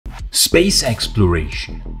Space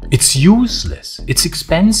exploration. It's useless, it's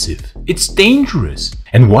expensive, it's dangerous.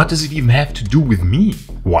 And what does it even have to do with me?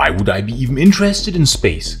 Why would I be even interested in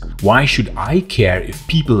space? Why should I care if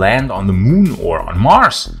people land on the moon or on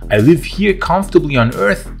Mars? I live here comfortably on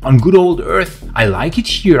Earth, on good old Earth. I like it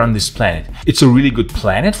here on this planet. It's a really good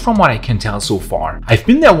planet from what I can tell so far. I've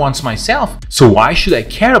been there once myself, so why should I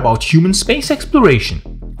care about human space exploration?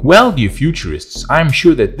 Well, dear futurists, I'm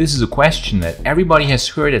sure that this is a question that everybody has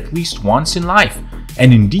heard at least once in life.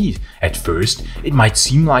 And indeed, at first, it might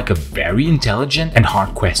seem like a very intelligent and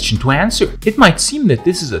hard question to answer. It might seem that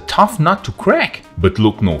this is a tough nut to crack. But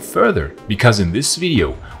look no further, because in this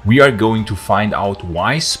video, we are going to find out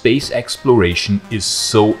why space exploration is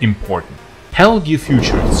so important. Hello, dear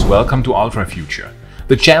futurists, welcome to Ultra Future,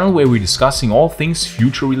 the channel where we're discussing all things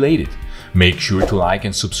future related. Make sure to like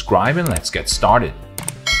and subscribe, and let's get started.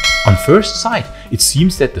 On first sight, it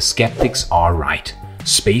seems that the skeptics are right.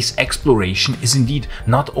 Space exploration is indeed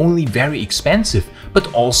not only very expensive,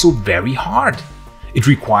 but also very hard. It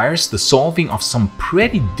requires the solving of some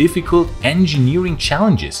pretty difficult engineering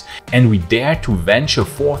challenges, and we dare to venture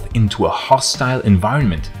forth into a hostile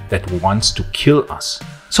environment that wants to kill us.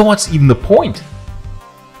 So what's even the point?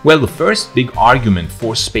 Well, the first big argument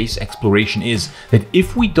for space exploration is that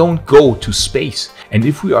if we don't go to space, and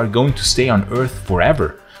if we are going to stay on Earth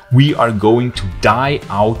forever, we are going to die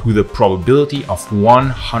out with a probability of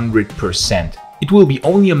 100%. It will be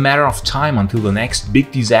only a matter of time until the next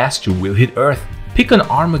big disaster will hit Earth. Pick an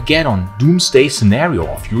Armageddon doomsday scenario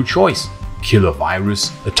of your choice. Killer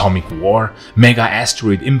virus, atomic war, mega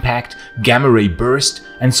asteroid impact, gamma ray burst,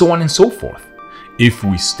 and so on and so forth. If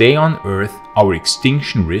we stay on Earth, our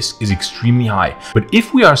extinction risk is extremely high. But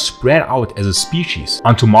if we are spread out as a species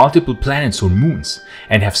onto multiple planets or moons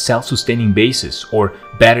and have self-sustaining bases, or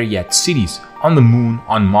better yet cities, on the moon,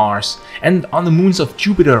 on Mars, and on the moons of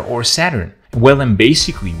Jupiter or Saturn, well then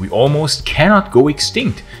basically we almost cannot go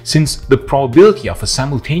extinct, since the probability of a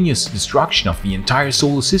simultaneous destruction of the entire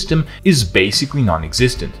solar system is basically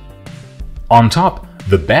non-existent. On top,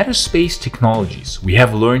 the better space technologies we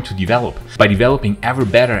have learned to develop by developing ever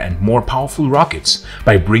better and more powerful rockets,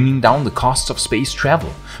 by bringing down the costs of space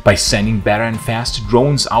travel, by sending better and faster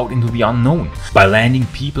drones out into the unknown, by landing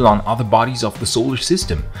people on other bodies of the solar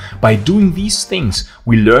system. By doing these things,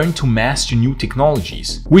 we learn to master new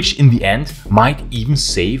technologies, which in the end might even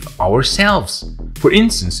save ourselves. For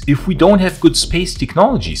instance, if we don't have good space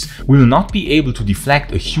technologies, we will not be able to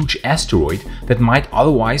deflect a huge asteroid that might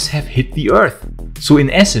otherwise have hit the Earth. So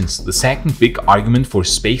in essence, the second big argument for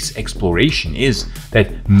space exploration is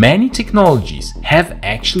that many technologies have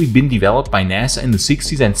actually been developed by NASA in the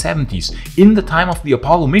 60s and 70s, in the time of the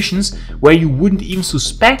Apollo missions, where you wouldn't even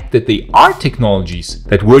suspect that they are technologies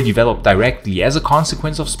that were developed directly as a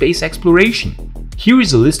consequence of space exploration. Here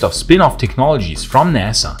is a list of spin-off technologies from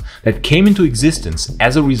NASA that came into existence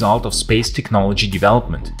as a result of space technology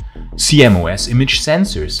development. CMOS image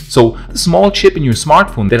sensors, so the small chip in your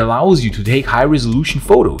smartphone that allows you to take high-resolution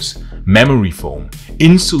photos. Memory foam,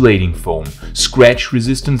 insulating foam,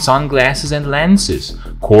 scratch-resistant sunglasses and lenses,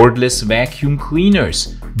 cordless vacuum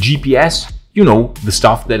cleaners, GPS, you know, the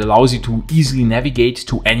stuff that allows you to easily navigate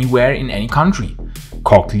to anywhere in any country.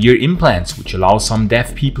 Cochlear implants, which allow some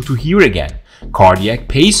deaf people to hear again. Cardiac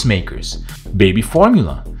pacemakers, baby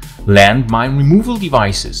formula, landmine removal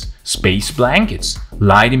devices, space blankets,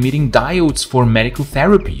 light-emitting diodes for medical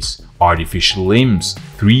therapies, artificial limbs,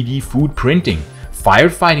 3D food printing,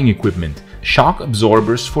 firefighting equipment, shock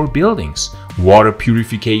absorbers for buildings, water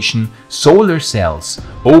purification, solar cells,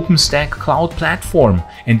 OpenStack cloud platform,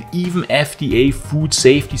 and even FDA food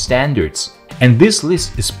safety standards. And this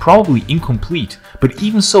list is probably incomplete, but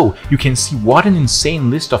even so, you can see what an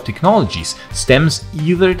insane list of technologies stems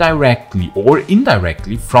either directly or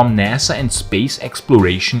indirectly from NASA and space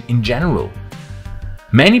exploration in general.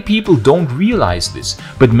 Many people don't realize this,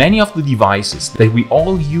 but many of the devices that we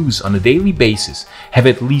all use on a daily basis have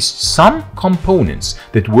at least some components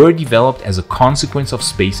that were developed as a consequence of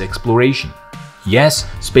space exploration. Yes,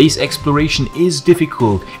 space exploration is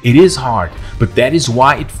difficult, it is hard, but that is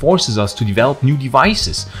why it forces us to develop new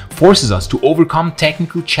devices, forces us to overcome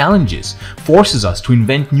technical challenges, forces us to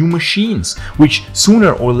invent new machines, which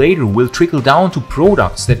sooner or later will trickle down to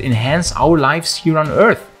products that enhance our lives here on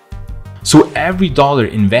Earth. So every dollar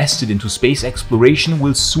invested into space exploration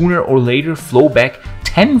will sooner or later flow back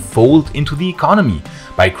tenfold into the economy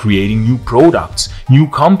by creating new products, new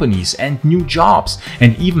companies and new jobs,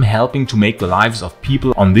 and even helping to make the lives of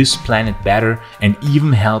people on this planet better, and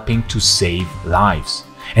even helping to save lives.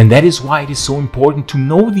 And that is why it is so important to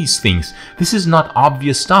know these things. This is not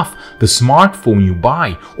obvious stuff. The smartphone you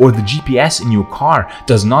buy or the GPS in your car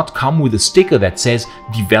does not come with a sticker that says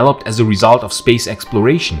developed as a result of space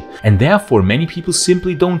exploration. And therefore many people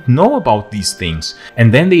simply don't know about these things.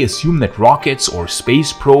 And then they assume that rockets or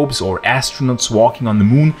space probes or astronauts walking on the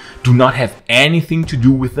moon do not have anything to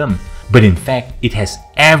do with them. But in fact, it has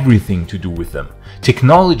everything to do with them.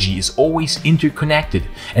 Technology is always interconnected,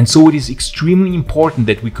 and so it is extremely important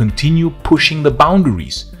that we continue pushing the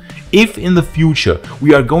boundaries. If in the future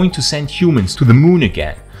we are going to send humans to the moon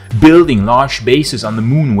again, building large bases on the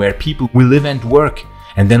moon where people will live and work,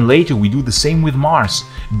 and then later we do the same with Mars,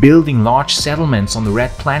 building large settlements on the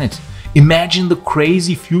red planet, imagine the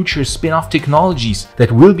crazy future spin-off technologies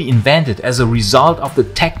that will be invented as a result of the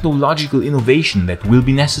technological innovation that will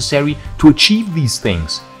be necessary to achieve these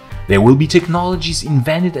things. There will be technologies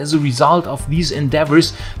invented as a result of these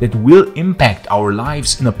endeavors that will impact our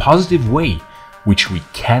lives in a positive way, which we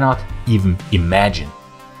cannot even imagine.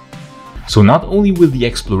 So not only will the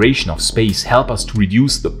exploration of space help us to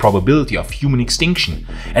reduce the probability of human extinction,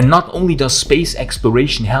 and not only does space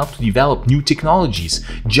exploration help to develop new technologies,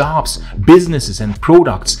 jobs, businesses and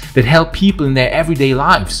products that help people in their everyday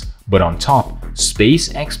lives, but on top,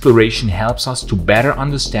 space exploration helps us to better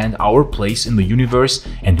understand our place in the universe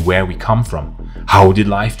and where we come from. How did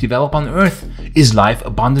life develop on Earth? Is life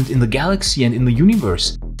abundant in the galaxy and in the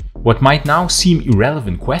universe? What might now seem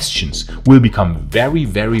irrelevant questions will become very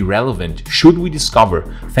relevant should we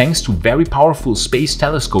discover, thanks to very powerful space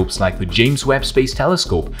telescopes like the James Webb Space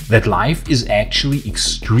Telescope, that life is actually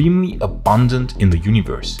extremely abundant in the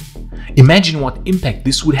universe. Imagine what impact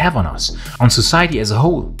this would have on us, on society as a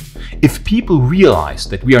whole. If people realize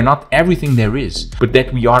that we are not everything there is, but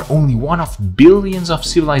that we are only one of billions of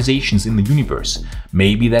civilizations in the universe,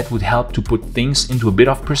 maybe that would help to put things into a bit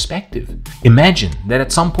of perspective. Imagine that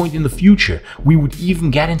at some point in the future, we would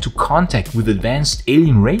even get into contact with advanced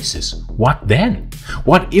alien races. What then?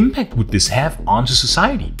 What impact would this have onto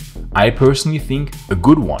society? I personally think a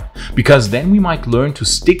good one, because then we might learn to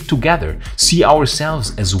stick together, see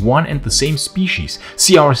ourselves as one and the same species,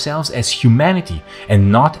 see ourselves as humanity and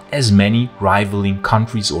not as many rivaling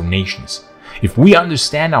countries or nations. If we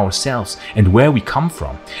understand ourselves and where we come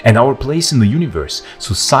from and our place in the universe,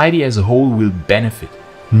 society as a whole will benefit.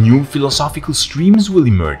 New philosophical streams will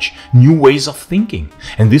emerge, new ways of thinking,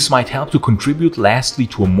 and this might help to contribute lastly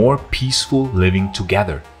to a more peaceful living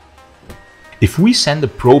together. If we send a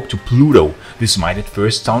probe to Pluto, this might at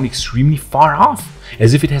first sound extremely far off,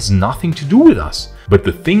 as if it has nothing to do with us. But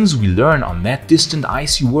the things we learn on that distant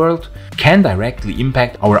icy world can directly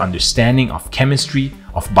impact our understanding of chemistry,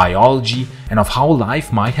 of biology, and of how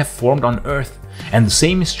life might have formed on Earth. And the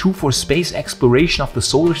same is true for space exploration of the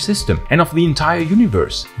solar system and of the entire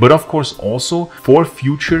universe, but of course also for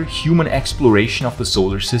future human exploration of the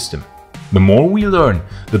solar system. The more we learn,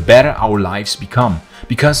 the better our lives become,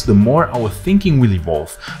 because the more our thinking will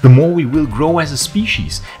evolve, the more we will grow as a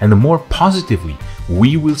species, and the more positively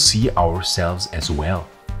we will see ourselves as well.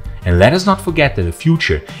 And let us not forget that a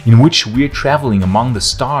future in which we're traveling among the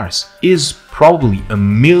stars is probably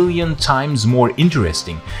 1,000,000 times more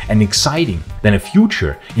interesting and exciting than a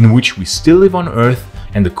future in which we still live on Earth,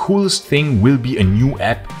 and the coolest thing will be a new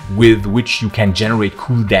app with which you can generate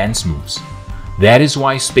cool dance moves. That is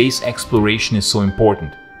why space exploration is so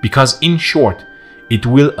important, because in short, it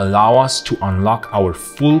will allow us to unlock our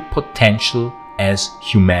full potential as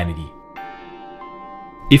humanity.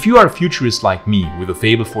 If you are a futurist like me with a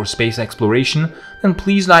fable for space exploration, then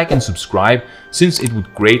please like and subscribe, since it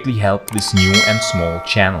would greatly help this new and small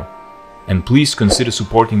channel. And please consider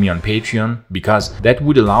supporting me on Patreon, because that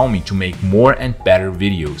would allow me to make more and better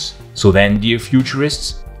videos. So then, dear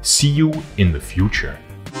futurists, see you in the future.